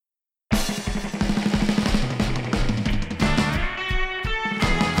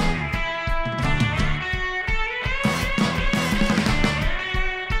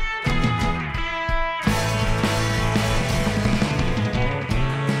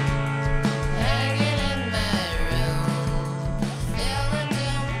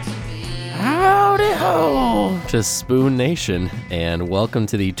to Spoon Nation, and welcome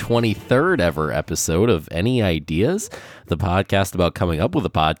to the 23rd ever episode of Any Ideas, the podcast about coming up with a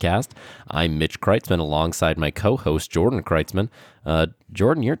podcast. I'm Mitch Kreitzman alongside my co-host Jordan Kreitzman.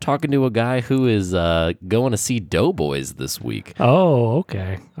 Jordan, you're talking to a guy who is going to see Doughboys this week. Oh,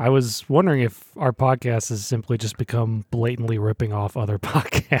 okay. I was wondering if our podcast has simply just become blatantly ripping off other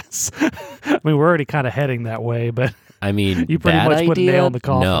podcasts. I mean, we're already kind of heading that way, but I mean, you pretty much put a nail in the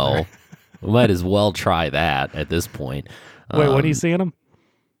coffin. No. There. We might as well try that at this point. Wait, when are you seeing them?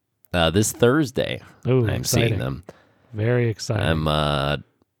 This Thursday. Ooh, I'm exciting. seeing them. Very exciting. I'm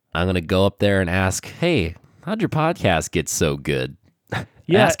gonna go up there and ask, hey, how'd your podcast get so good?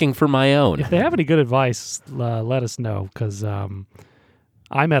 Yeah, asking for my own. If they have any good advice, let us know, because I'm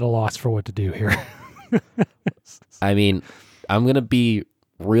at a loss for what to do here. I mean, I'm gonna be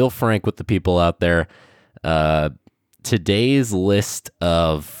real frank with the people out there. Today's list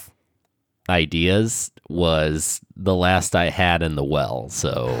of ideas was the last I had in the well,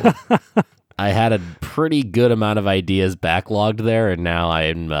 so I had a pretty good amount of ideas backlogged there, and now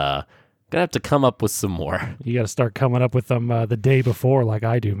I'm gonna have to come up with some more. You got to start coming up with them the day before, like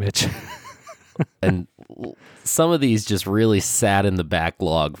I do, Mitch. And some of these just really sat in the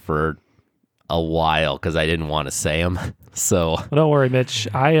backlog for a while because I didn't want to say them. So Well, don't worry, Mitch.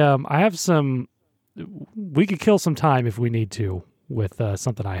 I have some. We could kill some time if we need to with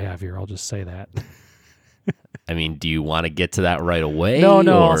something I have here. I'll just say that. I mean, do you want to get to that right away? No,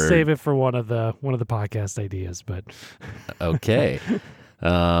 or... I'll save it for one of the podcast ideas. But okay.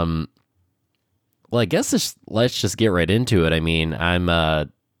 Well, I guess let's just get right into it. I mean, I'm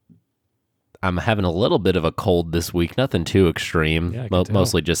having a little bit of a cold this week. Nothing too extreme. Yeah,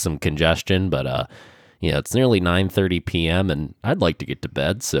 mostly just some congestion. But it's nearly 9:30 p.m. and I'd like to get to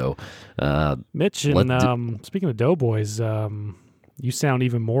bed. So, Mitch, and speaking of Doughboys, you sound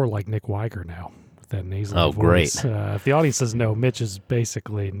even more like Nick Weiger now with that nasally voice. Great. If the audience doesn't know, Mitch is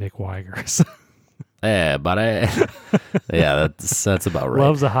basically Nick Weiger. So. Yeah, but that's about right.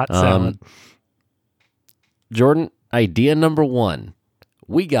 Loves a hot salad. Jordan, idea number one.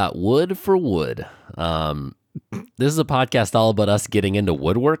 We got wood for wood. This is a podcast all about us getting into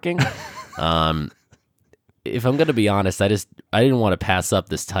woodworking. If I'm going to be honest, I didn't want to pass up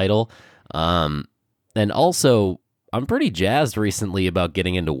this title. And also, I'm pretty jazzed recently about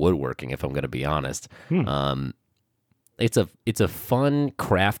getting into woodworking, if I'm going to be honest. It's a fun,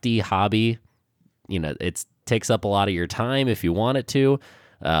 crafty hobby. It takes up a lot of your time if you want it to.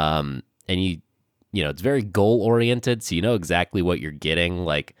 And it's very goal oriented, so you know exactly what you're getting,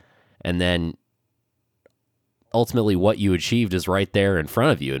 and then ultimately what you achieved is right there in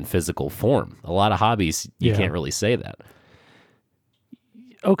front of you in physical form. A lot of hobbies, you can't really say that.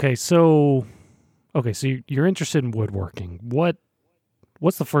 Okay, so you're interested in woodworking.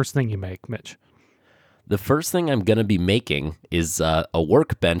 What's the first thing you make, Mitch? The first thing I'm going to be making is a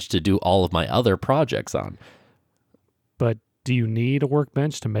workbench to do all of my other projects on. But do you need a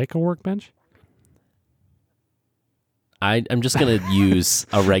workbench to make a workbench? I'm just going to use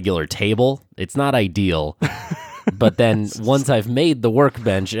a regular table. It's not ideal, but then once I've made the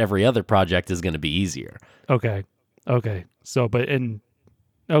workbench, every other project is going to be easier. Okay. So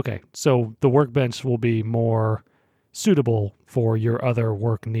the workbench will be more suitable for your other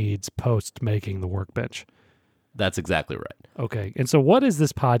work needs post making the workbench. That's exactly right. Okay. And so what is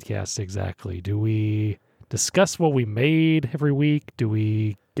this podcast exactly? Do we discuss what we made every week? Do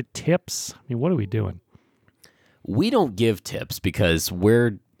we get tips? I mean, what are we doing? We don't give tips because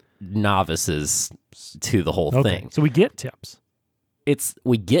we're novices to the whole thing. So we get tips.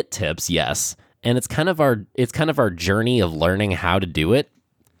 We get tips, yes, and it's kind of our journey of learning how to do it.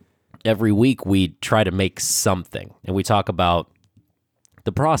 Every week we try to make something, and we talk about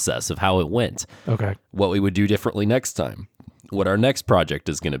the process of how it went. Okay. What we would do differently next time, what our next project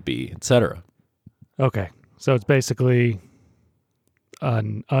is going to be, etc. Okay. So it's basically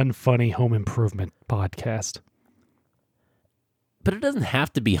an unfunny home improvement podcast. But it doesn't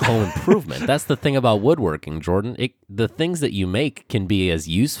have to be home improvement. That's the thing about woodworking, Jordan. The things that you make can be as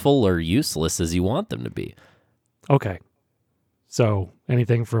useful or useless as you want them to be. Okay. So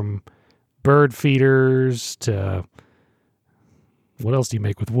anything from bird feeders to what else do you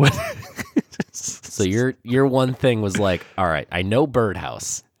make with wood? So your one thing was like, all right, I know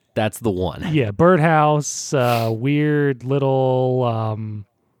birdhouse. That's the one. Yeah, birdhouse, weird little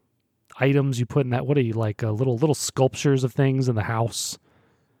items you put in that. What are you like? Little sculptures of things in the house.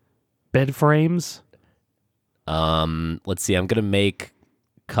 Bed frames. Let's see. I'm gonna make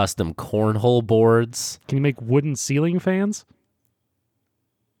custom cornhole boards. Can you make wooden ceiling fans?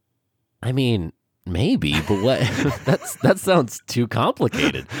 I mean, Maybe, but what? That sounds too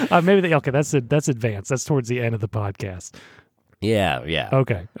complicated. Maybe okay. That's advanced. That's towards the end of the podcast. Yeah.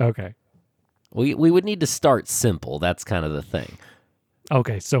 Okay. We would need to start simple. That's kind of the thing.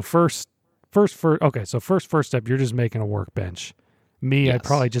 Okay. So first step, you're just making a workbench. Me, Yes. I'd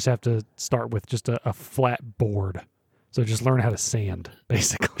probably just have to start with just a flat board. So just learn how to sand,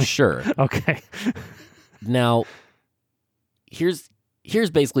 basically. Sure. Okay. Now, here's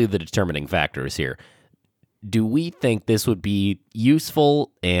basically the determining factors here. Do we think this would be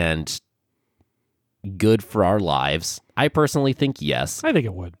useful and good for our lives? I personally think yes. I think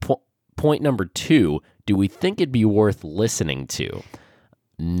it would. Point number 2, do we think it'd be worth listening to?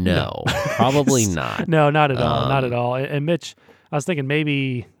 No, probably not. No, not at all. Not at all. And Mitch, I was thinking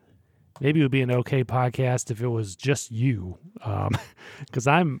maybe it would be an okay podcast if it was just you, because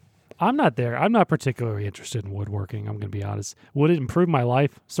I'm not there. I'm not particularly interested in woodworking. I'm going to be honest. Would it improve my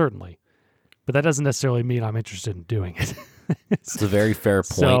life? Certainly, but that doesn't necessarily mean I'm interested in doing it. It's a very fair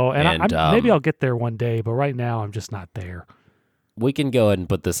point. So, maybe I'll get there one day, but right now I'm just not there. We can go ahead and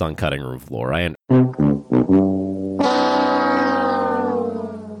put this on cutting room floor. I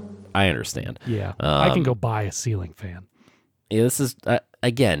understand. Yeah, I can go buy a ceiling fan. Yeah, this is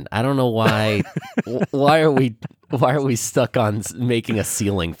again. I don't know why. why are we stuck on making a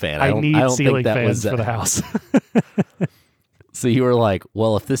ceiling fan? I need don't ceiling think that fans was for the house. So you were like,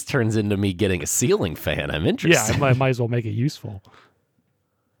 well, if this turns into me getting a ceiling fan, I'm interested. Yeah, I might as well make it useful.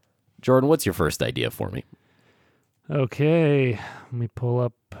 Jordan, what's your first idea for me? Okay, let me pull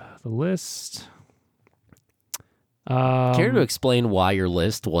up the list. Care to explain why your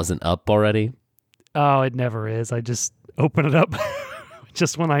list wasn't up already? Oh, it never is. I just open it up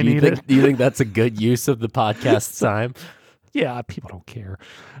just when I need it. Do you think that's a good use of the podcast time? Yeah, people don't care.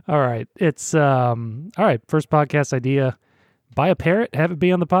 All right. It's all right. First podcast idea. Buy a parrot, have it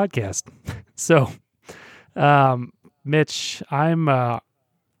be on the podcast. So, Mitch, I'm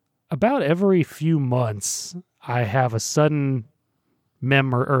about every few months I have a sudden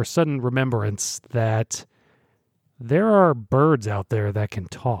remembrance that there are birds out there that can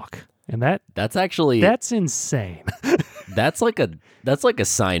talk. And that's insane. That's like a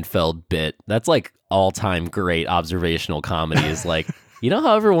Seinfeld bit. That's like all-time great observational comedy is like, you know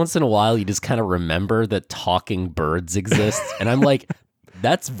how every once in a while you just kind of remember that talking birds exist? And I'm like,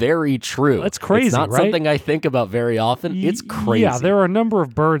 that's very true. That's crazy, It's not right? something I think about very often. It's crazy. Yeah, there are a number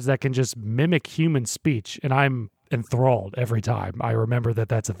of birds that can just mimic human speech, and I'm enthralled every time I remember that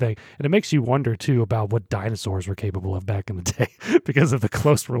that's a thing. And it makes you wonder, too, about what dinosaurs were capable of back in the day because of the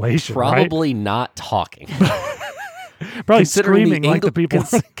close relation, Probably not talking. Probably screaming like the people.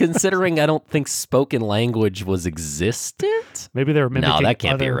 Considering I don't think spoken language was existent. Maybe they were mimicking, No, that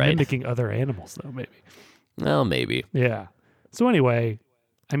can't be right. Mimicking other animals, though, maybe. Well, maybe. Yeah. So anyway,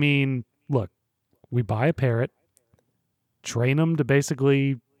 I mean, look, we buy a parrot, train them to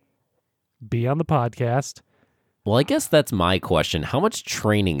basically be on the podcast. Well, I guess that's my question. How much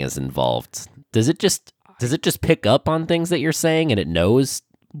training is involved? Does it just pick up on things that you're saying and it knows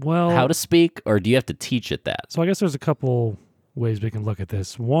how to speak, or do you have to teach it that? So I guess there's a couple ways we can look at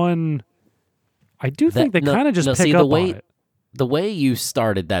this. One, I do think they kind of just pick up on it. The way you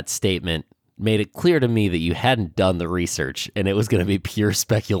started that statement made it clear to me that you hadn't done the research and it was going to be pure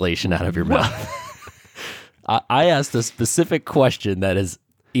speculation out of your mouth. I asked a specific question that is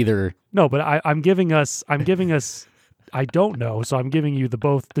either... No, but I'm giving us, I don't know, so I'm giving you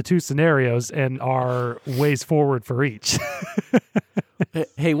the two scenarios and our ways forward for each.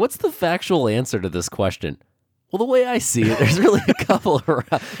 Hey, what's the factual answer to this question? Well, the way I see it, there's really a couple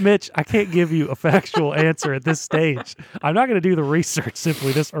around. Mitch, I can't give you a factual answer at this stage. I'm not going to do the research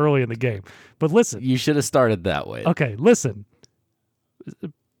simply this early in the game. But listen. You should have started that way. Okay, listen.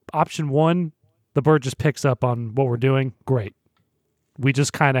 Option 1, the bird just picks up on what we're doing. Great. We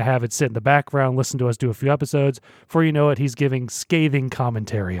just kind of have it sit in the background, listen to us do a few episodes. Before you know it, he's giving scathing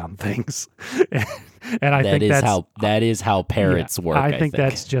commentary on things. And I think that is how parrots work. I think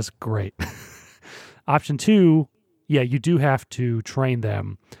that's just great. Option 2, yeah, you do have to train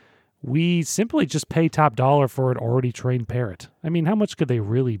them. We simply just pay top dollar for an already trained parrot. I mean, how much could they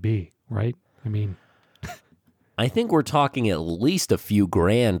really be, right? I mean, I think we're talking at least a few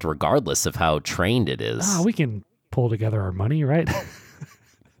grand, regardless of how trained it is. We can pull together our money, right?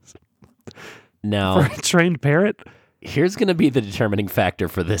 Now, for a trained parrot? Here's going to be the determining factor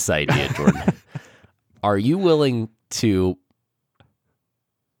for this idea, Jordan. Are you willing to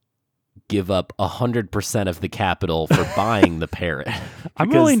give up 100% of the capital for buying the parrot? I'm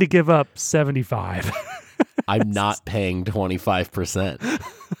willing to give up 75. I'm not paying 25%.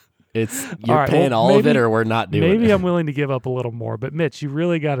 You're right, paying well, all of it, maybe- or we're not doing Maybe it. I'm willing to give up a little more, but Mitch, you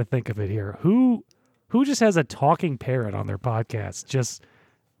really got to think of it here. Who just has a talking parrot on their podcast? Just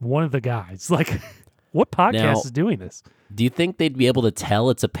one of the guys. Like, what podcast Now- is doing this? Do you think they'd be able to tell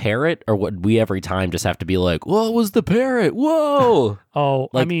it's a parrot, or would we every time just have to be like, "What was the parrot? Whoa!" Oh,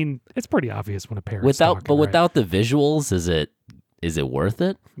 I Like- mean, it's pretty obvious when a parrot's without, talking, but right? without the visuals, is it worth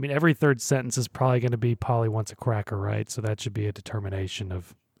it? I mean, every third sentence is probably going to be Polly wants a cracker, right? So that should be a determination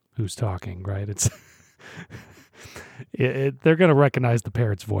of who's talking, right? It's they're going to recognize the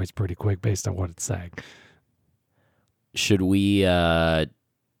parrot's voice pretty quick based on what it's saying. Should we have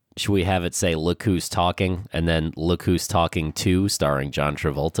it say "Look who's talking" and then "Look who's talking to," starring John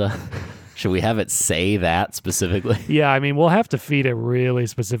Travolta? Should we have it say that specifically? Yeah, I mean, we'll have to feed it really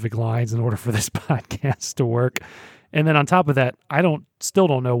specific lines in order for this podcast to work. And then on top of that, still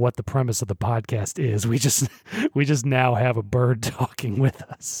don't know what the premise of the podcast is. We just now have a bird talking with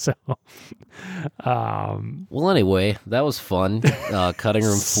us. So, Well, anyway, that was fun. Cutting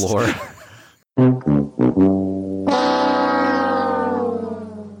room floor.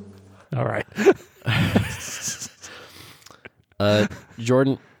 all right.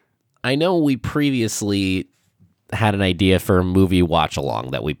 Jordan, I know we previously had an idea for a movie watch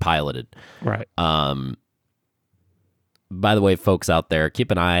along that we piloted. Right. By the way, folks out there,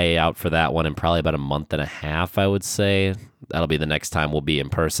 keep an eye out for that one in probably about a month and a half, I would say. That'll be the next time we'll be in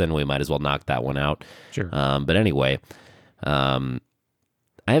person. We might as well knock that one out. Sure. But anyway, I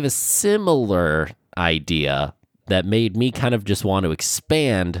have a similar idea that made me kind of just want to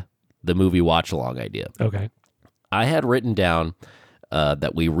expand the movie watch along idea. Okay. I had written down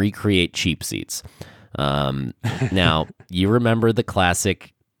that we recreate cheap seats. Now, you remember the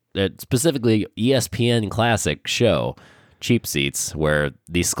classic, specifically ESPN classic show, Cheap Seats, where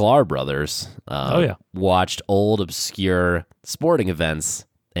the Sklar brothers watched old, obscure sporting events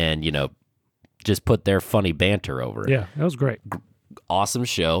and, just put their funny banter over it. Yeah, that was great. Awesome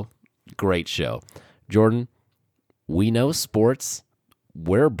show. Great show. Jordan, we know sports.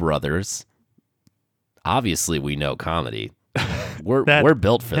 We're brothers. Obviously, we know comedy. We're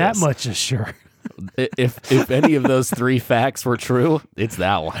built for that this. much is sure. If any of those three facts were true, it's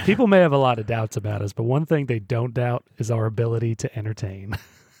that one. People may have a lot of doubts about us, but one thing they don't doubt is our ability to entertain.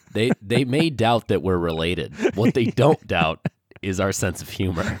 They may doubt that we're related. What they don't doubt is our sense of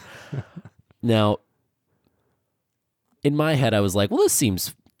humor. Now, in my head, I was like, well, this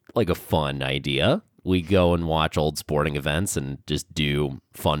seems like a fun idea. We go and watch old sporting events and just do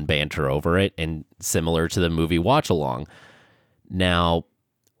fun banter over it, and similar to the movie watch along. Now,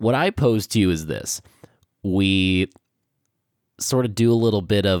 what I pose to you is this. We sort of do a little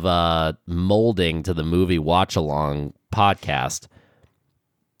bit of molding to the movie watch along podcast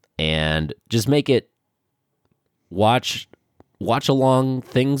and just make it watch along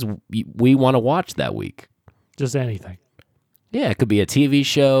things we want to watch that week. Just anything. Yeah, it could be a TV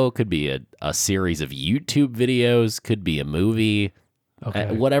show, could be a series of YouTube videos, could be a movie,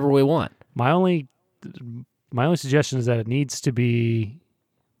 Okay. whatever we want. My only suggestion is that it needs to be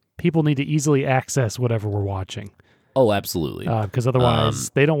people need to easily access whatever we're watching. Oh, absolutely. Because otherwise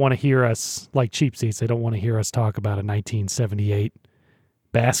they don't want to hear us, like Cheap Seats, they don't want to hear us talk about a 1978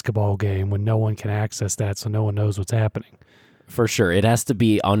 basketball game when no one can access that, so no one knows what's happening. For sure. It has to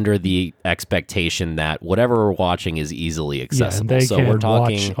be under the expectation that whatever we're watching is easily accessible. Yeah, and they So can we're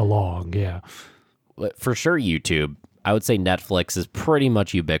talking watch along, yeah. for sure YouTube. I would say Netflix is pretty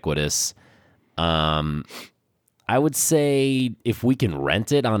much ubiquitous. I would say if we can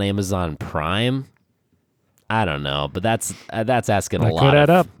rent it on Amazon Prime, I don't know, but that's asking That a could lot add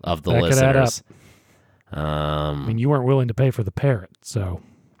up. of the That could add up. listeners. I mean, you weren't willing to pay for the parrot, so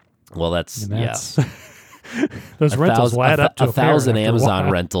Well, that's those rentals will add up to a parrot 1,000 after a Amazon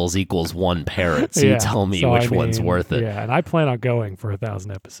while. rentals equals one parrot. So Yeah, you tell me so which I one's mean, worth it. Yeah, and I plan on going for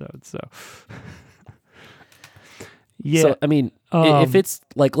 1,000 episodes. So, yeah, So I mean, if it's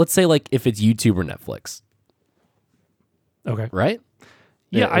like, let's say, like if it's YouTube or Netflix, okay, right?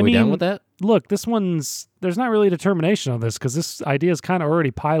 yeah. Are I we mean, down with that? look, there's not really determination on this because this idea is kind of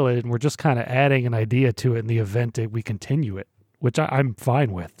already piloted, and we're just kind of adding an idea to it in the event that we continue it, which I'm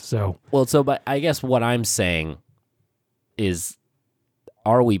fine with. So, Well, so but I guess what I'm saying is,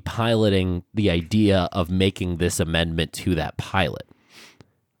 are we piloting the idea of making this amendment to that pilot,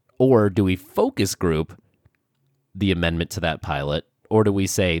 or do we focus group the amendment to that pilot, or do we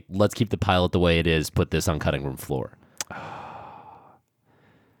say let's keep the pilot the way it is, put this on cutting room floor?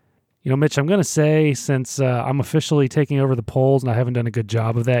 Mitch, I'm going to say, since I'm officially taking over the polls and I haven't done a good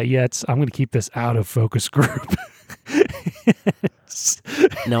job of that yet, I'm going to keep this out of focus group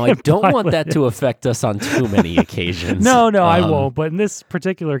Now, I don't want that to affect us on too many occasions. No, I won't. But in this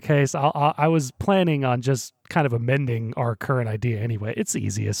particular case, I was planning on just kind of amending our current idea anyway. It's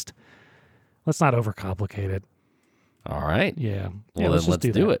easiest. Let's not overcomplicate it. All right. Yeah. Well, let's then just let's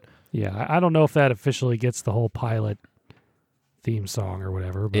do it. Yeah, I don't know if that officially gets the whole pilot theme song or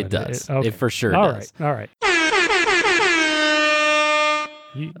whatever. But It does. Okay. It for sure All does. All right.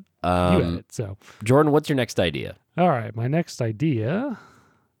 You had it, so. Jordan, what's your next idea? All right, my next idea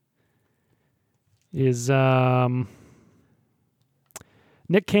is Nick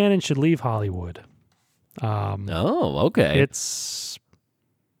Cannon should leave Hollywood. Okay.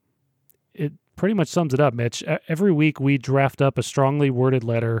 It pretty much sums it up, Mitch. Every week we draft up a strongly worded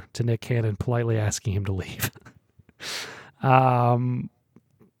letter to Nick Cannon politely asking him to leave. I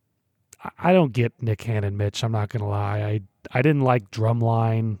don't get Nick Cannon, Mitch. I'm not going to lie. I didn't like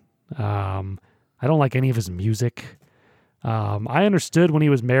Drumline. I don't like any of his music. I understood when he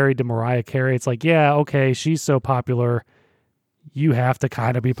was married to Mariah Carey. It's like, yeah, okay, she's so popular. You have to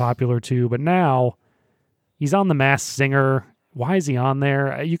kind of be popular too. But now he's on The Masked Singer. Why is he on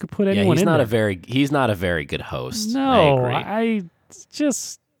there? You could put anyone in there. He's not a very good host. No, I agree.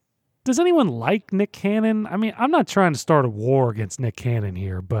 Does anyone like Nick Cannon? I mean, I'm not trying to start a war against Nick Cannon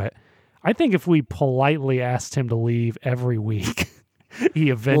here, but I think if we politely asked him to leave every week, he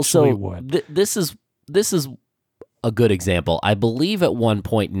eventually would. This is a good example. I believe at one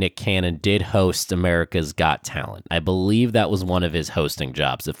point Nick Cannon did host America's Got Talent. I believe that was one of his hosting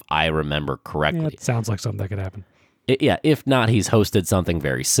jobs, if I remember correctly. Yeah, it sounds like something that could happen. If not, he's hosted something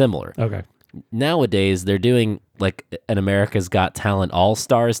very similar. Okay. Nowadays, they're doing like an America's Got Talent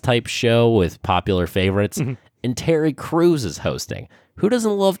All-Stars type show with popular favorites, and Terry Crews is hosting. Who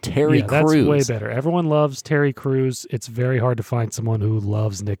doesn't love Terry Crews? That's way better. Everyone loves Terry Crews. It's very hard to find someone who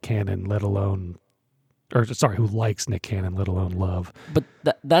loves Nick Cannon, who likes Nick Cannon, let alone love. But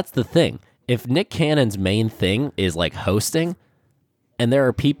that's the thing. If Nick Cannon's main thing is like hosting, and there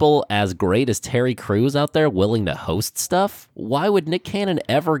are people as great as Terry Crews out there willing to host stuff, why would Nick Cannon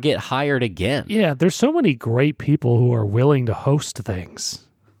ever get hired again? Yeah, there's so many great people who are willing to host things.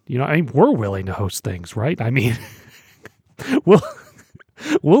 You know, I mean, we're willing to host things, right? I mean,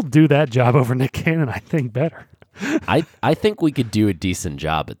 we'll do that job over Nick Cannon, I think, better. I think we could do a decent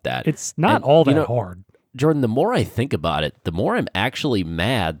job at that. It's not all that hard. Jordan, the more I think about it, the more I'm actually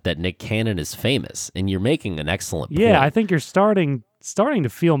mad that Nick Cannon is famous, and you're making an excellent point. Yeah, I think you're starting to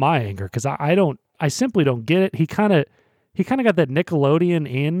feel my anger because I simply don't get it. He kind of got that Nickelodeon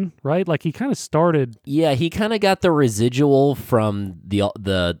in, right? Like he kind of started. Yeah, he kind of got the residual from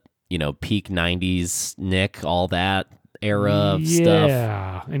the peak 90s Nick, all that era of stuff.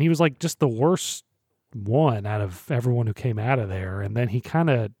 Yeah, and he was like just the worst one out of everyone who came out of there. And then he kind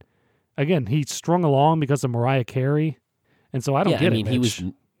of, again, he strung along because of Mariah Carey. And so I don't get it, Mitch.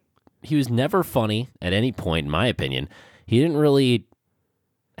 He was never funny at any point, in my opinion. He didn't really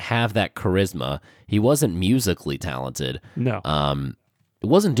have that charisma. He wasn't musically talented. No. It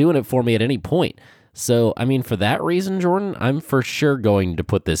wasn't doing it for me at any point. So, I mean, for that reason, Jordan, I'm for sure going to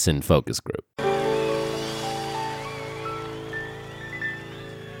put this in focus group.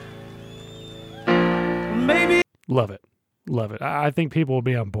 Maybe. Love it. I think people will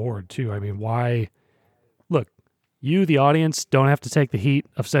be on board, too. I mean, why? Look, you, the audience, don't have to take the heat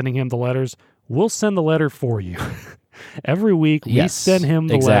of sending him the letters. We'll send the letter for you. Every week, we send him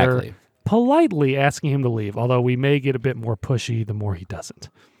the letter politely asking him to leave, although we may get a bit more pushy the more he doesn't.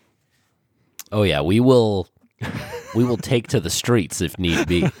 Oh, yeah, we will take to the streets if need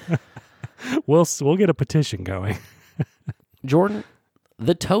be. We'll get a petition going. Jordan,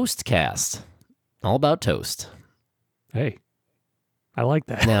 the Toast Cast. All about toast. Hey, I like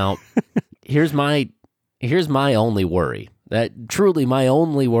that. Now, here's my only worry. That truly my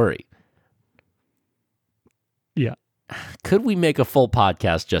only worry. Yeah. Could we make a full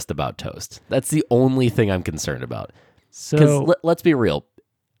podcast just about toast? That's the only thing I'm concerned about. So, because let's be real.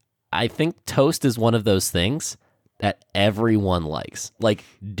 I think toast is one of those things that everyone likes. Like,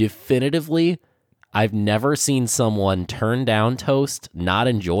 definitively, I've never seen someone turn down toast, not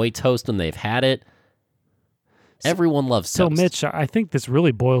enjoy toast when they've had it. Everyone loves toast. So, Mitch, I think this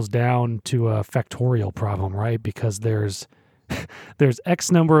really boils down to a factorial problem, right? Because there's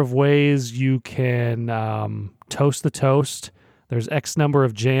X number of ways you can toast the toast. There's X number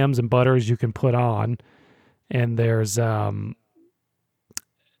of jams and butters you can put on. And there's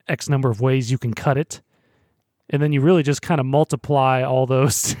X number of ways you can cut it. And then you really just kind of multiply all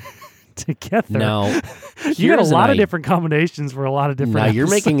those together. Now, you got a lot of different combinations for a lot of different Now, you're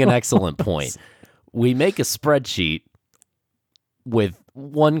episodes. making an excellent point. We make a spreadsheet with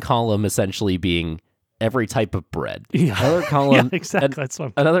one column essentially being every type of bread. Yeah. Another column, Yeah, exactly. That's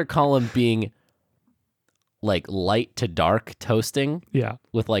what another column being like light to dark toasting yeah.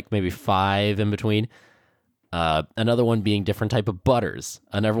 with like maybe 5 in between. Another one being different type of butters.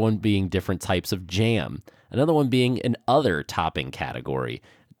 Another one being different types of jam. Another one being an other topping category.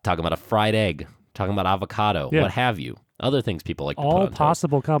 Talking about a fried egg. Talking about avocado. Yeah. What have you. Other things people like to put All on toast.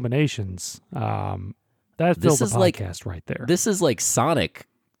 possible combinations. That This fills a is like- podcast right there. This is like Sonic,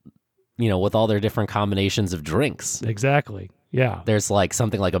 with all their different combinations of drinks. Exactly. Yeah. There's like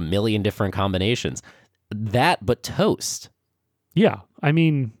something like 1 million different combinations. That, but toast. Yeah. I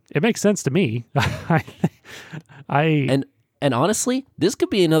mean, it makes sense to me. And honestly, this could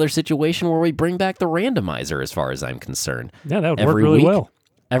be another situation where we bring back the randomizer as far as I'm concerned. yeah, that would work every really week. well.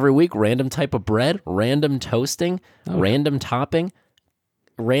 Every week, random type of bread, random toasting, random topping,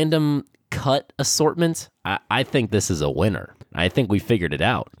 random cut assortment. I think this is a winner. I think we figured it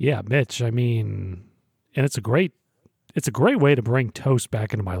out. Yeah, Mitch. I mean, and it's a great way to bring toast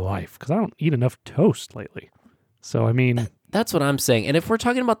back into my life because I don't eat enough toast lately. So I mean, That's what I'm saying. And if we're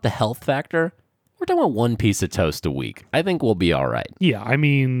talking about the health factor, we're talking about 1 piece of toast a week. I think we'll be all right. yeah, I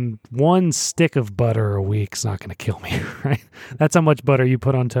mean, 1 stick of butter a week's not going to kill me, right? That's how much butter you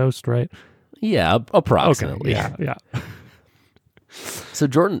put on toast, right? Yeah, approximately. Okay. Yeah. So,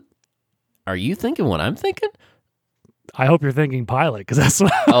 Jordan, are you thinking what I'm thinking? I hope you're thinking pilot because that's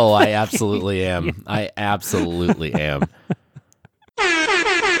what. Oh, I absolutely am. I absolutely am.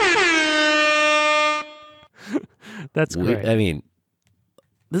 That's great. I mean,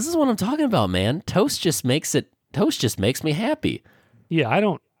 this is what I'm talking about, man. Toast just makes me happy. Yeah, I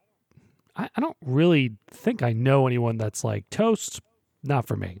don't really think I know anyone that's like toast. Not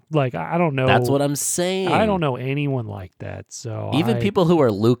for me. Like I don't know. That's what I'm saying. I don't know anyone like that. So Even people who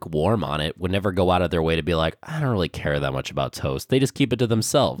are lukewarm on it would never go out of their way to be like, I don't really care that much about toast. They just keep it to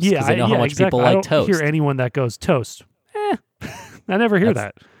themselves because they know how much exactly. people I like don't toast. hear anyone that goes toast. I never hear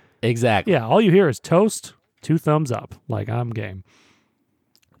that. Exactly. Yeah, all you hear is toast, 2 thumbs up. Like I'm game.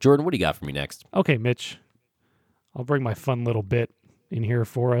 Jordan, what do you got for me next? Okay, Mitch. I'll bring my fun little bit in here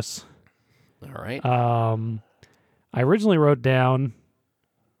for us. All right. I originally wrote down,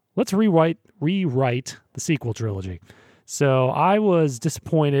 let's rewrite the sequel trilogy. So I was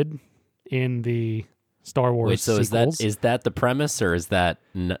disappointed in the Star Wars Wait, so sequels. is that the premise, or is that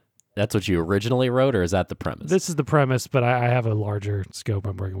that's what you originally wrote, or is that the premise? This is the premise, but I have a larger scope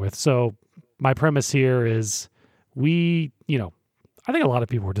I'm working with. So my premise here is I think a lot of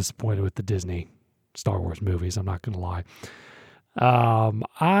people were disappointed with the Disney Star Wars movies. I'm not going to lie.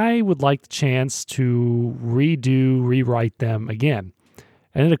 I would like the chance to rewrite them again.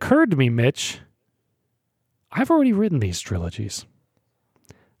 And it occurred to me, Mitch, I've already written these trilogies.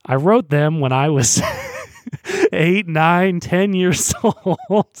 I wrote them when I was 8, 9, 10 years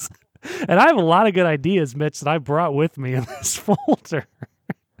old. And I have a lot of good ideas, Mitch, that I brought with me in this folder.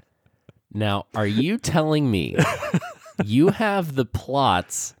 Now, are you telling me you have the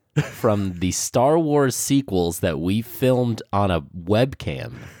plots from the Star Wars sequels that we filmed on a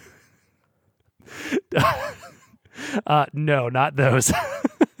webcam? No, not those.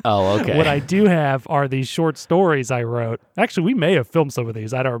 Oh, okay. What I do have are these short stories I wrote. Actually, we may have filmed some of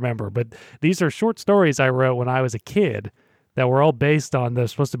these. I don't remember. But these are short stories I wrote when I was a kid that were all based on, they're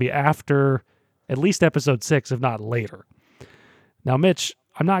supposed to be after at least episode 6, if not later. Now, Mitch,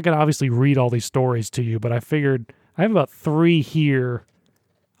 I'm not going to obviously read all these stories to you, but I figured I have about 3 here.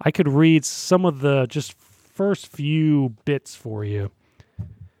 I could read some of the just first few bits for you.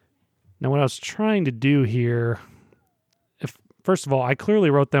 Now, what I was trying to do here, first of all, I clearly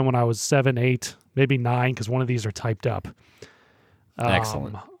wrote them when I was 7, 8, maybe 9, because one of these are typed up.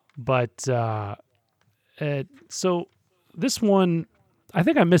 Excellent. But so this one, I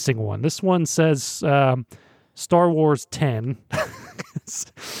think I'm missing one. This one says Star Wars 10. It's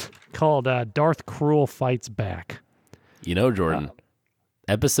called Darth Cruel Fights Back. Jordan,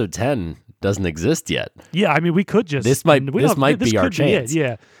 episode 10 doesn't exist yet. Yeah, I mean, we could just... This might be our could chance. It,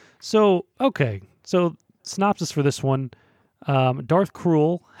 yeah. So, okay. So, synopsis for this one. Darth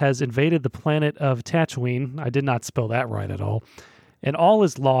Cruel has invaded the planet of Tatooine. I did not spell that right at all. And all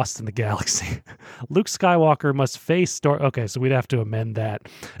is lost in the galaxy. Luke Skywalker must face... Okay, so we'd have to amend that.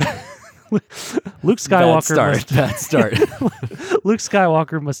 Luke Skywalker Bad start. Luke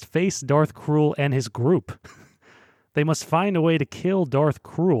Skywalker must face Darth Cruel and his group. They must find a way to kill Darth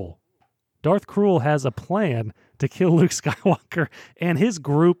Cruel. Darth Cruel has a plan to kill Luke Skywalker and his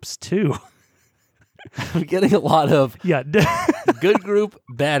groups too. I'm getting a lot of Yeah. good group,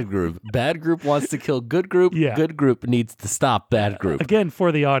 bad group. Bad group wants to kill good group. Yeah. Good group needs to stop bad group. Again,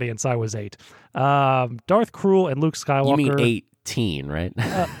 for the audience, I was 8. Darth Cruel and Luke Skywalker. You mean 18, right?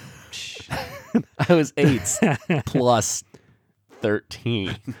 I was 8 plus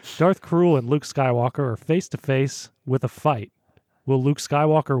 13. Darth Krul and Luke Skywalker are face to face with a fight. Will Luke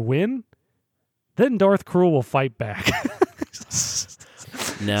Skywalker win? Then Darth Krul will fight back.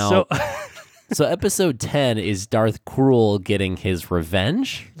 Now, so episode 10 is Darth Krul getting his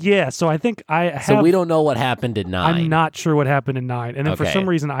revenge? Yeah, so I think I have... So we don't know what happened in 9. I'm not sure what happened in 9. And then for Okay. some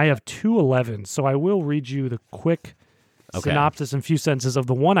reason, I have 211. So I will read you the quick synopsis in a few sentences of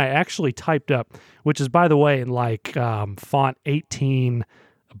the one I actually typed up, which is, by the way, in like font 18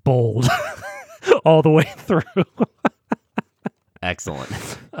 bold all the way through. Excellent.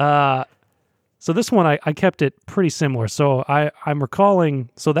 So this one, I kept it pretty similar. So I'm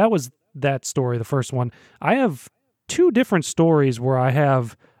recalling, so that was that story, the first one. I have 2 different stories where I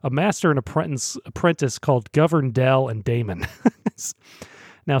have a master and apprentice called Govern Dell and Damon.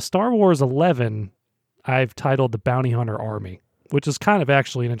 Now, Star Wars 11, I've titled The Bounty Hunter Army, which is kind of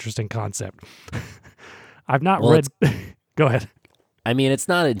actually an interesting concept. I've not read... Go ahead. I mean, it's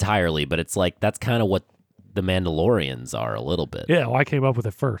not entirely, but it's like that's kind of what the Mandalorians are a little bit. Yeah, well, I came up with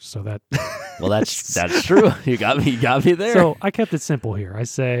it first, so that... Well, that's true. You got me there. So I kept it simple here. I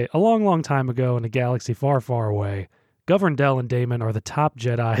say, a long, long time ago in a galaxy far, far away, Govern Dell and Damon are the top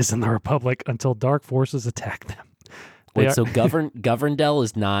Jedis in the Republic until dark forces attack them. So Governdell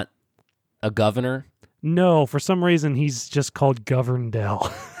is not a governor? No, for some reason he's just called Govern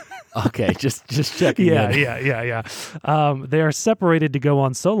Dell. Okay, just checking in. Yeah. They are separated to go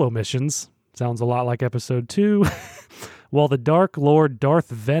on solo missions. Sounds a lot like episode 2. While the Dark Lord Darth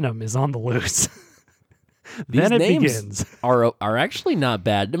Venom is on the loose. These Then it names begins. are actually not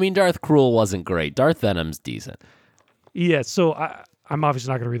bad. I mean, Darth Krul wasn't great. Darth Venom's decent. Yeah, so I'm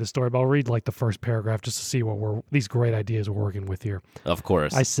obviously not going to read the story, but I'll read like the first paragraph just to see what these great ideas we're working with here. Of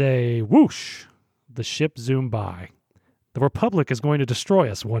course. I say, whoosh, the ship zoomed by. The Republic is going to destroy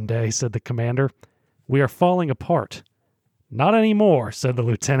us one day, said the commander. We are falling apart. Not anymore, said the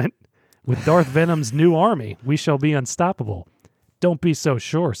lieutenant. With Darth Venom's new army, we shall be unstoppable. Don't be so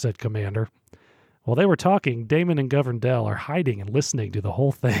sure, said Commander. While they were talking, Damon and Govern Dell are hiding and listening to the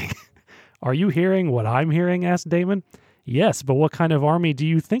whole thing. Are you hearing what I'm hearing? Asked Damon. Yes, but what kind of army do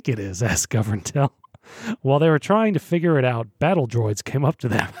you think it is? Asked Govern Dell. While they were trying to figure it out, battle droids came up to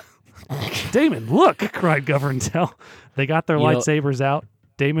them. Damon, look, cried Govern Dell. They got their lightsabers out.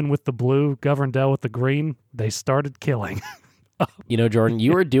 Damon with the blue, Govern Dell with the green. They started killing. You know, Jordan,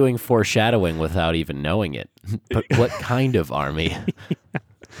 you were doing foreshadowing without even knowing it. But what kind of army?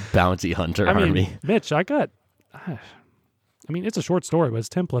 Bounty hunter army. Mitch, it's a short story, but it's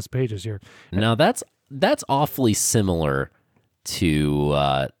 10 plus pages here. Now that's awfully similar to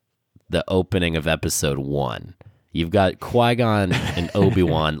the opening of episode 1. You've got Qui-Gon and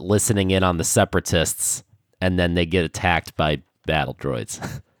Obi-Wan listening in on the Separatists, and then they get attacked by battle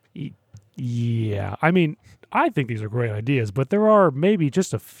droids. Yeah, I think these are great ideas, but there are maybe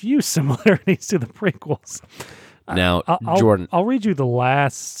just a few similarities to the prequels. Now, Jordan, I'll read you the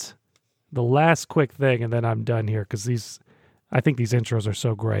last quick thing, and then I'm done here because I think these intros are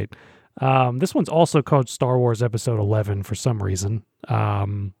so great. This one's also called Star Wars Episode 11 for some reason.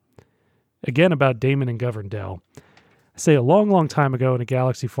 Again, about Damon and Govern Dell. I say a long, long time ago in a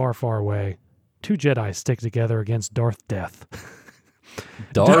galaxy far, far away, 2 Jedi stick together against Darth Death.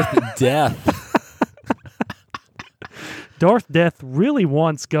 Darth Death. Darth Death really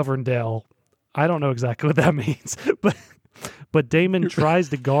wants Govern Dell. I don't know exactly what that means, but Damon tries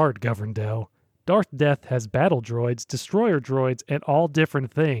to guard Govern Dell. Darth Death has battle droids, destroyer droids, and all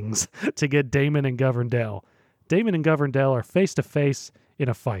different things to get Damon and Govern Dell. Damon and Govern Dell are face to face in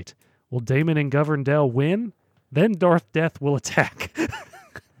a fight. Will Damon and Govern Dell win? Then Darth Death will attack.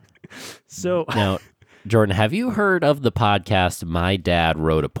 So now, Jordan, have you heard of the podcast My Dad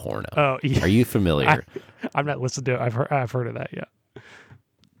Wrote a Porno? Oh, yeah. Are you familiar? I'm not listening to it. I've heard of that, yeah.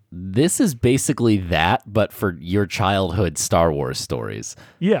 This is basically that, but for your childhood Star Wars stories.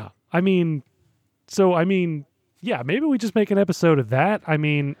 Yeah. Yeah, maybe we just make an episode of that.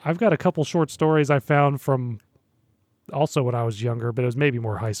 I've got a couple short stories I found from also when I was younger, but it was maybe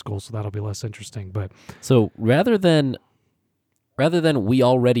more high school, so that'll be less interesting. But so rather than we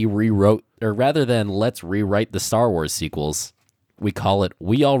already rewrote, or rather than let's rewrite the Star Wars sequels, we call it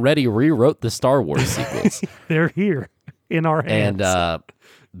we already rewrote the Star Wars sequels. They're here in our hands. And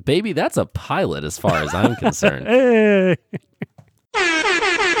baby, that's a pilot as far as I'm concerned. Hey!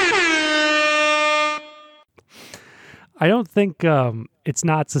 I don't think it's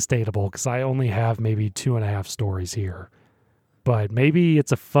not sustainable because I only have maybe 2.5 stories here. But maybe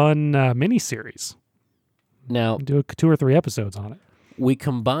it's a fun mini-series. Now, Do 2 or 3 episodes on it. we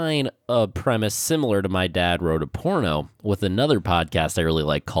combine a premise similar to My Dad Wrote a Porno with another podcast I really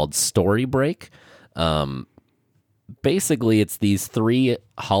like called Story Break. Basically, it's these 3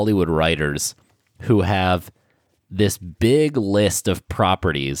 Hollywood writers who have this big list of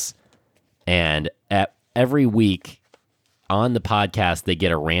properties, and every week on the podcast, they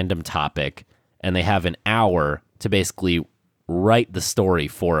get a random topic, and they have an hour to basically write the story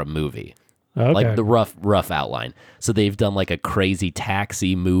for a movie. Okay. Like the rough outline. So they've done like a Crazy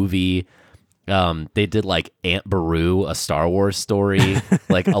Taxi movie. They did like Aunt Beru, a Star Wars story,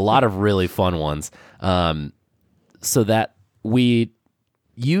 like a lot of really fun ones. So that we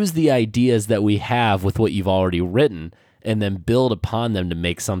use the ideas that we have with what you've already written and then build upon them to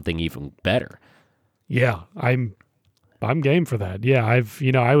make something even better. Yeah, I'm game for that. Yeah,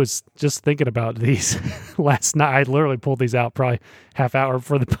 I was just thinking about these last night. I literally pulled these out probably half hour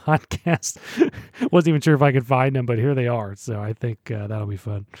for the podcast. Wasn't even sure if I could find them, but here they are. So I think that'll be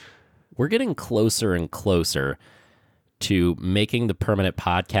fun. We're getting closer and closer to making the Permanent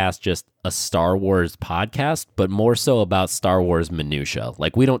Podcast just a Star Wars podcast, but more so about Star Wars minutia.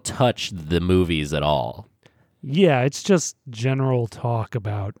 Like, we don't touch the movies at all. Yeah, it's just general talk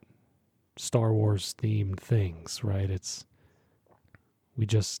about Star Wars themed things, right? It's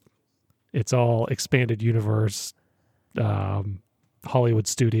all expanded universe, Hollywood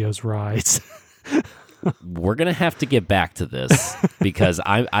Studios rides. We're going to have to get back to this because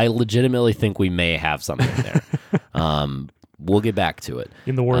I legitimately think we may have something there. We'll get back to it.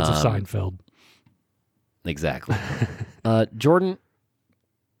 In the words of Seinfeld. Exactly. Jordan,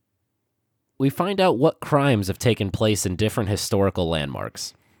 we find out what crimes have taken place in different historical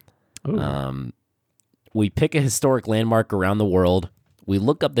landmarks. We pick a historic landmark around the world. We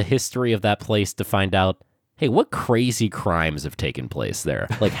look up the history of that place to find out, hey, what crazy crimes have taken place there?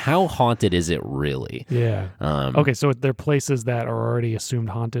 Like, how haunted is it really? Yeah. Okay, so they're places that are already assumed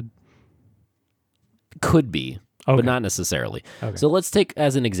haunted? Could be, but not necessarily. Okay. So let's take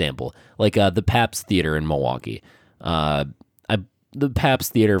as an example, like the Pabst Theater in Milwaukee. The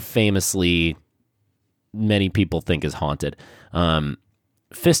Pabst Theater famously, many people think is haunted.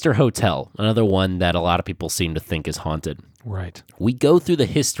 Pfister Hotel, another one that a lot of people seem to think is haunted. Right. We go through the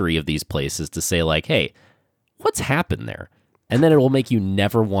history of these places to say, like, hey, what's happened there? And then it will make you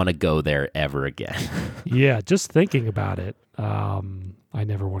never want to go there ever again. Yeah, just thinking about it, I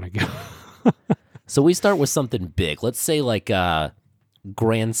never want to go. So we start with something big. Let's say like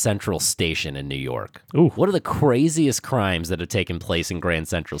Grand Central Station in New York. Ooh. What are the craziest crimes that have taken place in Grand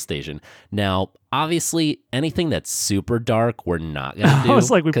Central Station? Now, obviously, anything that's super dark, we're not going to do. I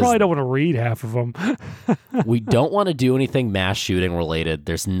was like, we probably don't want to read half of them. We don't want to do anything mass shooting related.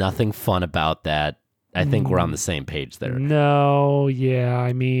 There's nothing fun about that. I think we're on the same page there. No, yeah,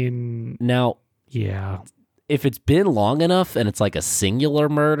 I mean... Now, yeah. If it's been long enough and it's like a singular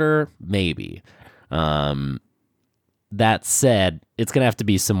murder, maybe. That said, it's going to have to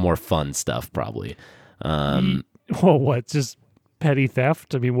be some more fun stuff, probably. Well, what? Just petty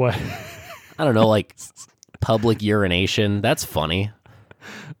theft? I mean, what? I don't know, like public urination. That's funny.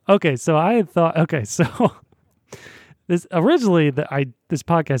 Okay, so I had thought, so this originally, this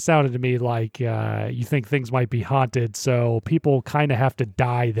podcast sounded to me like you think things might be haunted, so people kind of have to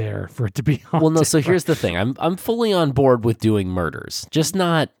die there for it to be haunted. Well, no, so here's the thing. I'm fully on board with doing murders, just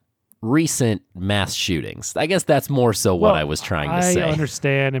not recent mass shootings. I guess that's more so what I was trying to say. I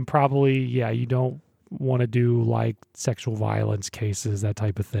understand, and probably, yeah, you don't want to do like sexual violence cases, that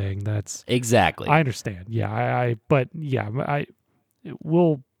type of thing. That's exactly. I understand. Yeah,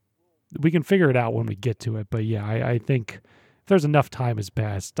 we can figure it out when we get to it. But yeah, I think if there's enough time has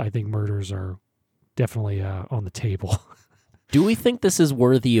passed, I think murders are definitely on the table. Do we think this is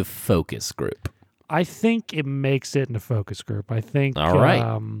worthy of focus group? I think it makes it in a focus group. I think. All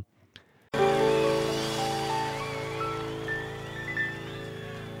right.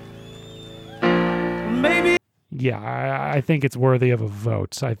 Maybe. Yeah, I think it's worthy of a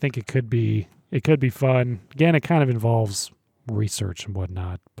vote. I think it could be fun. Again, it kind of involves research and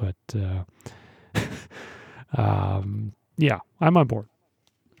whatnot, but yeah, I'm on board.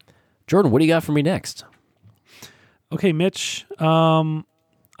 Jordan, what do you got for me next? Okay, Mitch, I'm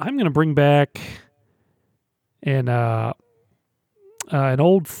going to bring back an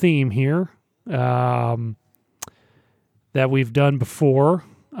old theme here that we've done before.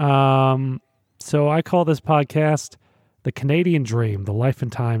 So I call this podcast The Canadian Dream, The Life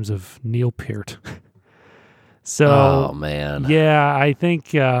and Times of Neil Peart. So, oh, man. Yeah, I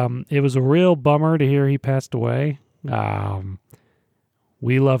think it was a real bummer to hear he passed away.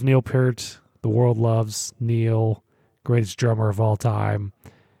 We love Neil Peart. The world loves Neil, greatest drummer of all time.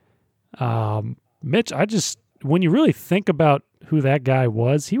 Mitch, when you really think about who that guy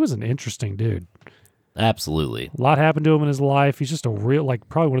was, he was an interesting dude. Absolutely. A lot happened to him in his life. He's just a real, like,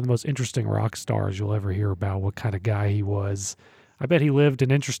 probably one of the most interesting rock stars you'll ever hear about, what kind of guy he was. I bet he lived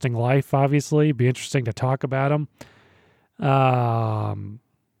an interesting life, obviously. It'd be interesting to talk about him.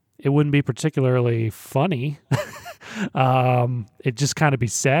 It wouldn't be particularly funny. It'd just kind of be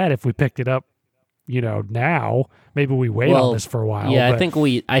sad if we picked it up, now. Maybe we wait on this for a while. Yeah, but,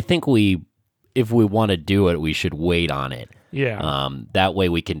 I think we, if we want to do it, we should wait on it. Yeah. That way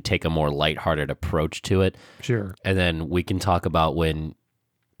we can take a more lighthearted approach to it. Sure. And then we can talk about when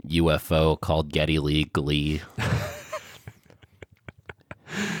UFO called Geddy Lee Glee.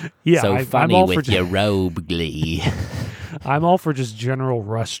 Yeah, so funny I'm all with your robe, Glee. I'm all for just general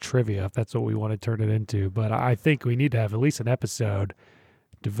Rush trivia, if that's what we want to turn it into. But I think we need to have at least an episode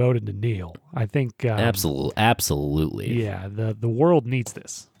devoted to Neil. I think absolutely. Yeah, the world needs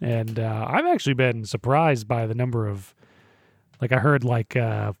this, and I've actually been surprised by the number of, like, I heard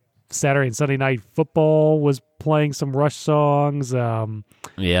Saturday and Sunday Night Football was playing some Rush songs. KC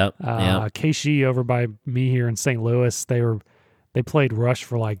over by me here in St. Louis, they played Rush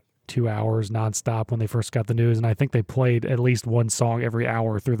for like 2 hours nonstop when they first got the news, and I think they played at least one song every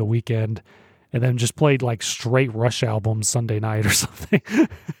hour through the weekend, and then just played like straight Rush albums Sunday night or something.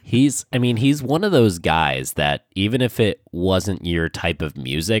 He's one of those guys that even if it wasn't your type of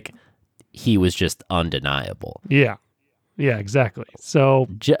music, he was just undeniable. Yeah, exactly. So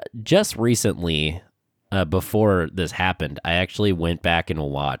just recently, before this happened, I actually went back and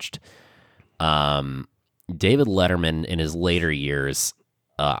watched David Letterman in his later years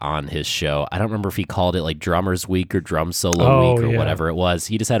on his show. I don't remember if he called it like Drummers Week or Drum Solo Week or whatever it was.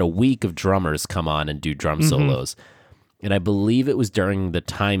 He just had a week of drummers come on and do drum solos. And I believe it was during the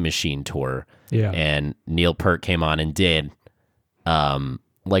Time Machine tour. Yeah. And Neil Peart came on and did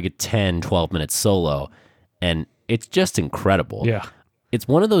like a 10, 12-minute solo. And it's just incredible. Yeah. It's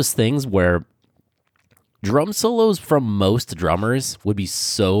one of those things where drum solos from most drummers would be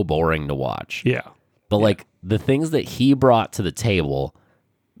so boring to watch. Yeah. But like the things that he brought to the table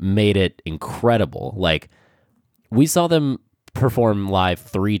made it incredible. Like we saw them perform live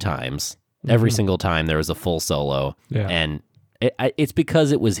 3 times. Every single time there was a full solo. Yeah. And it's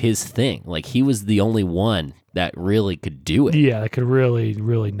because it was his thing. Like he was the only one that really could do it. Yeah, that could really,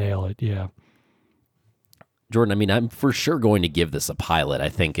 really nail it. Yeah. Jordan, I mean, I'm for sure going to give this a pilot. I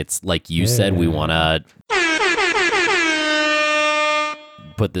think it's like you said, we want to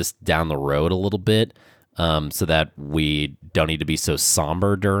put this down the road a little bit so that we don't need to be so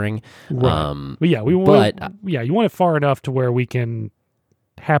somber during. Right. But yeah, you want it far enough to where we can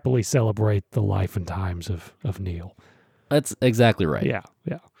happily celebrate the life and times of Neil. That's exactly right. Yeah.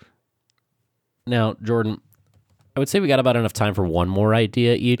 Now, Jordan, I would say we got about enough time for one more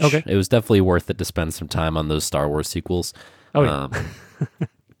idea each. Okay. It was definitely worth it to spend some time on those Star Wars sequels. Oh, yeah.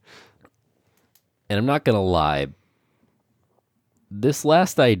 And I'm not going to lie. This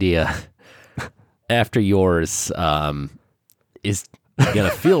last idea after yours is going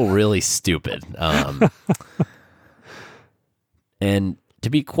to feel really stupid. And to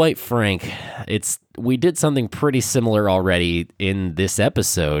be quite frank, we did something pretty similar already in this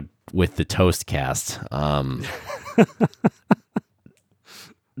episode with the Toastcast.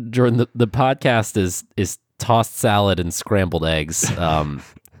 Jordan, the podcast is tossed salad and scrambled eggs.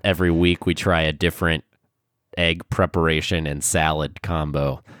 Every week we try a different egg preparation and salad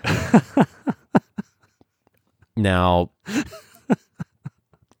combo. Now,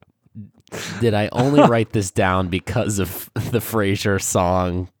 did I only write this down because of the Frasier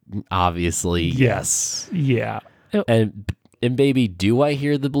song? Obviously, yes. Yeah. And baby, do I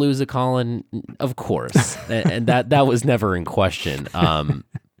hear the blues a calling? Of course. And that was never in question.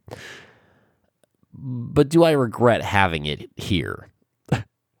 But do I regret having it here?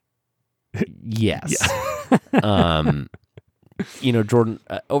 Yes. Yeah. Jordan,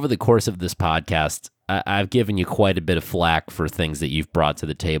 over the course of this podcast, I've given you quite a bit of flack for things that you've brought to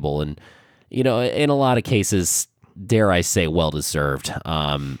the table. And, in a lot of cases, dare I say, well-deserved.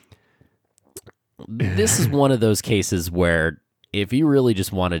 This is one of those cases where if you really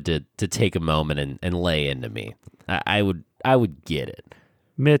just wanted to take a moment and lay into me, I would get it.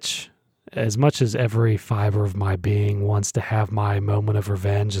 Mitch, as much as every fiber of my being wants to have my moment of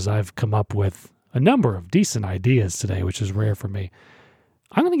revenge, as I've come up with a number of decent ideas today, which is rare for me,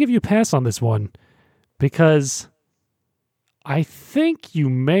 I'm going to give you a pass on this one because I think you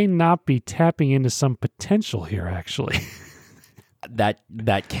may not be tapping into some potential here, actually.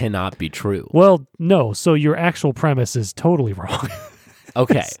 That cannot be true. Well, no. So your actual premise is totally wrong.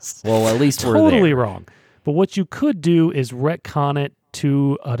 Okay. Well, at least we're there. Totally wrong. But what you could do is retcon it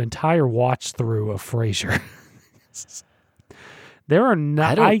to an entire watch through of Frasier. There are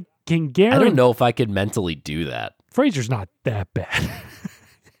not. I can I guarantee. don't know if I could mentally do that. Frasier's not that bad.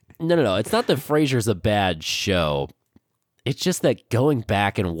 No. It's not that Frasier's a bad show. It's just that going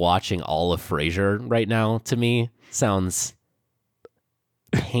back and watching all of Frasier right now, to me, sounds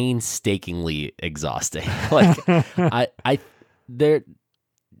painstakingly exhausting. Like,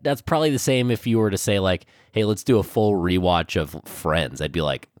 that's probably the same if you were to say, like, hey, let's do a full rewatch of Friends. I'd be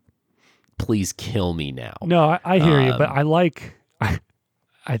like, please kill me now. No, I hear you, but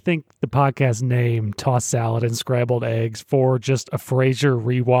I think the podcast name Tossed Salad and Scrambled Eggs for just a Frasier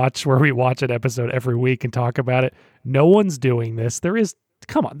rewatch where we watch an episode every week and talk about it. No one's doing this.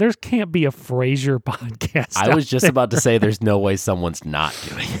 Come on, there can't be a Frasier podcast. I was just about to say there's no way someone's not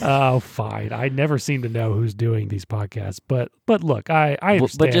doing it. Oh, fine. I never seem to know who's doing these podcasts. But look, I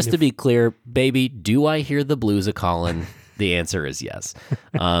understand. But just to be clear, baby, do I hear the blues a calling? The answer is yes.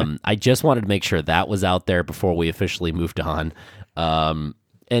 I just wanted to make sure that was out there before we officially moved on. And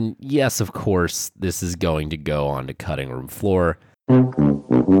yes, of course, this is going to go on to Cutting Room Floor.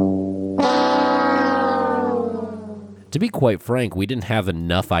 To be quite frank, we didn't have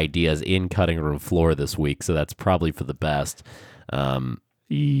enough ideas in Cutting Room Floor this week, so that's probably for the best.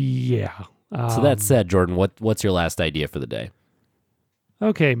 Yeah. So that said, Jordan, what's your last idea for the day?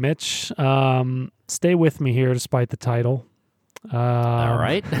 Okay, Mitch. Stay with me here despite the title. All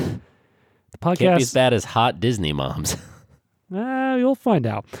right. The podcast Can't be as bad as Hot Disney Moms. You'll find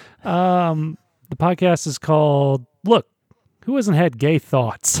out. The podcast is called Look, Who Hasn't Had Gay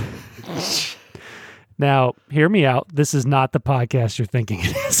Thoughts? Now, hear me out. This is not the podcast you're thinking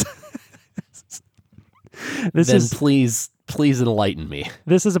it is. Please enlighten me.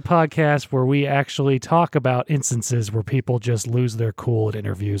 This is a podcast where we actually talk about instances where people just lose their cool at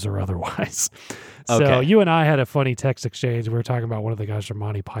interviews or otherwise. So Okay. you and I had a funny text exchange. We were talking about one of the guys from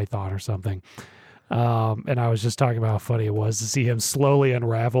Monty Python or something. And I was just talking about how funny it was to see him slowly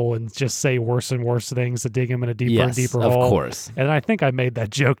unravel and just say worse and worse things to dig him in a deeper and deeper hole. Of course. And I think I made that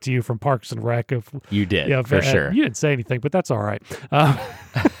joke to you from Parks and Rec. You did, for sure. You didn't say anything, but that's all right.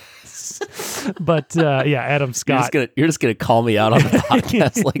 But Adam Scott. You're just gonna call me out on the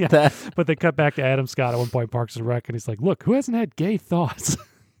podcast like that. But they cut back to Adam Scott at one point, Parks and Rec, and he's like, "Look, who hasn't had gay thoughts?"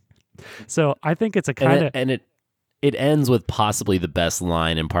 So I think it's a kind of It ends with possibly the best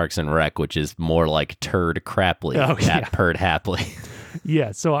line in Parks and Rec, which is more like turd craply purred happily.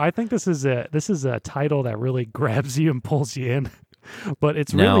 Yeah, so I think this is a title that really grabs you and pulls you in. But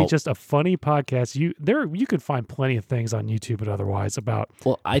it's really just a funny podcast. You can find plenty of things on YouTube and otherwise about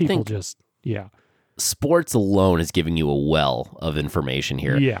people sports alone is giving you a well of information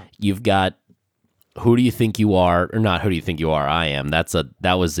here. Yeah. You've got who do you think you are, or not who do you think you are? I am.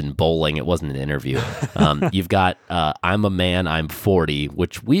 That was in bowling. It wasn't an interview. You've got I'm a man, I'm 40,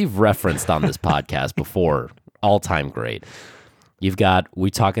 which we've referenced on this podcast before. All time great. You've got we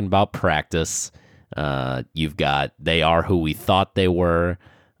talking about practice. You've got they are who we thought they were.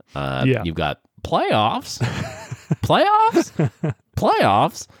 You've got playoffs. Playoffs.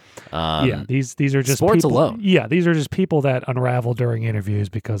 These are just sports people, alone. Yeah, these are just people that unravel during interviews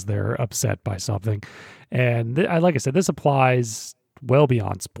because they're upset by something. And like I said, this applies well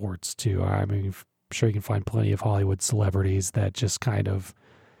beyond sports too. I mean, I'm sure you can find plenty of Hollywood celebrities that just kind of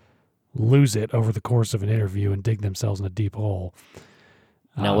lose it over the course of an interview and dig themselves in a deep hole.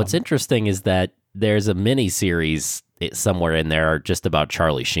 Now, what's interesting is that there's a mini series somewhere in there just about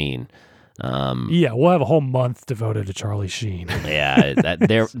Charlie Sheen. We'll have a whole month devoted to Charlie Sheen.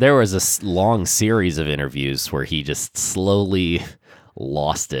 There was a long series of interviews where he just slowly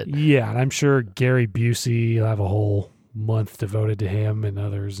lost it. Yeah, and I'm sure Gary Busey will have a whole month devoted to him and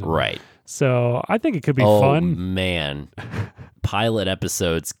others. Right. So I think it could be fun. Oh, man. Pilot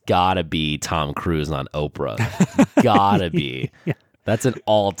episodes gotta be Tom Cruise on Oprah. Gotta be. Yeah. That's an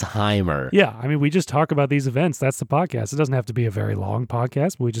all-timer. Yeah, I mean, we just talk about these events. That's the podcast. It doesn't have to be a very long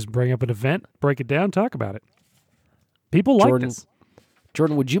podcast. We just bring up an event, break it down, talk about it. People like this.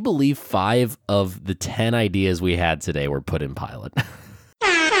 Jordan, would you believe 5 of the 10 ideas we had today were put in pilot?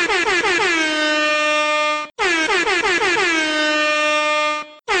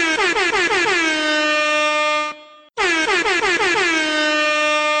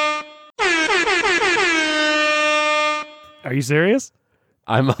 Are you serious?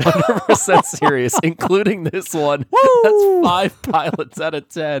 I'm 100% serious, including this one. Woo! That's 5 pilots out of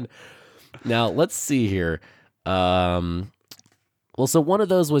 10. Now, let's see here. So one of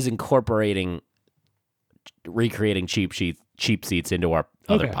those was recreating cheap seats into our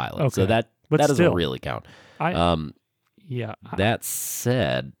other pilot. Okay. So that doesn't really count. That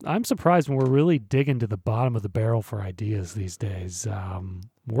said, I'm surprised when we're really digging to the bottom of the barrel for ideas these days.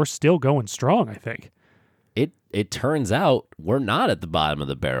 We're still going strong, I think. it turns out we're not at the bottom of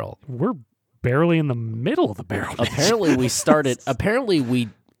the barrel. We're barely in the middle of the barrel. Apparently we started.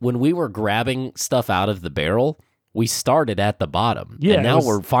 When we were grabbing stuff out of the barrel, we started at the bottom. Yeah, and now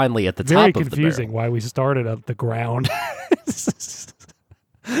we're finally at the top of very the barrel. confusing why we started at the ground.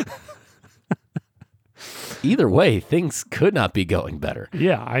 Either way, things could not be going better.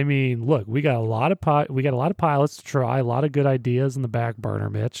 Yeah, I mean, look, we got a lot of pilots to try, a lot of good ideas in the back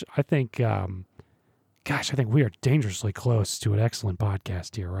burner, Mitch. I think, I think we are dangerously close to an excellent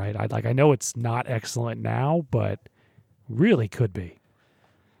podcast here, right? I know it's not excellent now, but really could be.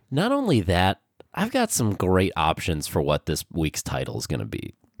 Not only that, I've got some great options for what this week's title is going to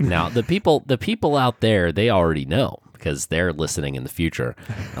be. Now, the people out there, they already know because they're listening in the future.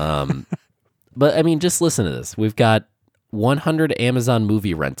 But I mean, just listen to this. We've got 100 Amazon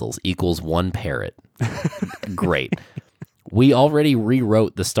movie rentals equals one parrot. Great. We already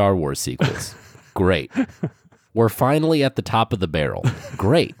rewrote the Star Wars sequels. Great. We're finally at the top of the barrel.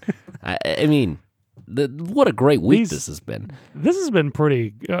 Great. I mean, what a great week this has been. This has been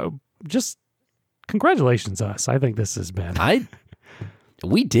pretty. Just congratulations, us. I think this has been.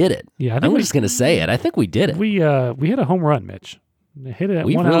 We did it. Yeah, I'm just gonna say it. I think we did it. We hit a home run, Mitch. Hit it.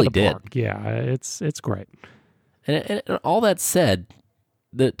 We one really out of the did. Park. Yeah, it's great. And all that said,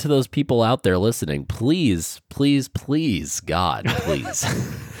 to those people out there listening, please, God, please,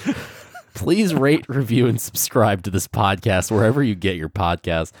 please rate, review, and subscribe to this podcast wherever you get your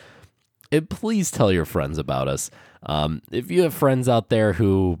podcasts. And please tell your friends about us. If you have friends out there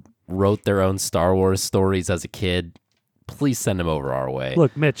who wrote their own Star Wars stories as a kid, please send them over our way.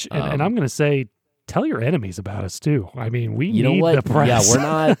 Look, Mitch, and I'm going to say, tell your enemies about us too. I mean, we you know need what? the press. Yeah, we're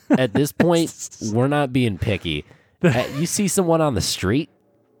not at this point. We're not being picky. You see someone on the street,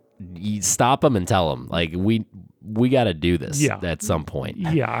 you stop them and tell them like we got to do this. At some point.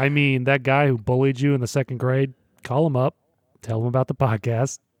 Yeah, I mean that guy who bullied you in the second grade, call him up, tell him about the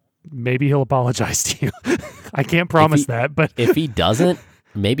podcast. Maybe he'll apologize to you. I can't promise that, but if he doesn't,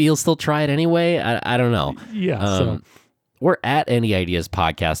 maybe he'll still try it anyway. I don't know. Yeah. We're at Any Ideas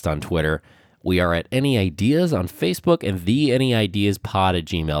Podcast on Twitter. We are at Any Ideas on Facebook and the Any Ideas Pod at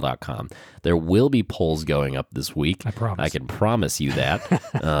gmail.com. There will be polls going up this week. I promise. I can promise you that.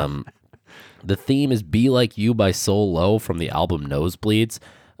 The theme is Be Like You by Soul Low from the album Nosebleeds.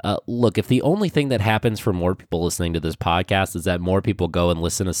 Look, if the only thing that happens for more people listening to this podcast is that more people go and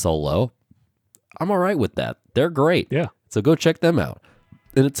listen to Soul Low, I'm all right with that. They're great. Yeah. So go check them out.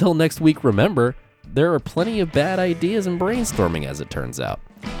 And until next week, remember, there are plenty of bad ideas and brainstorming, as it turns out.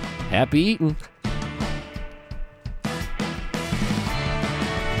 Happy eating.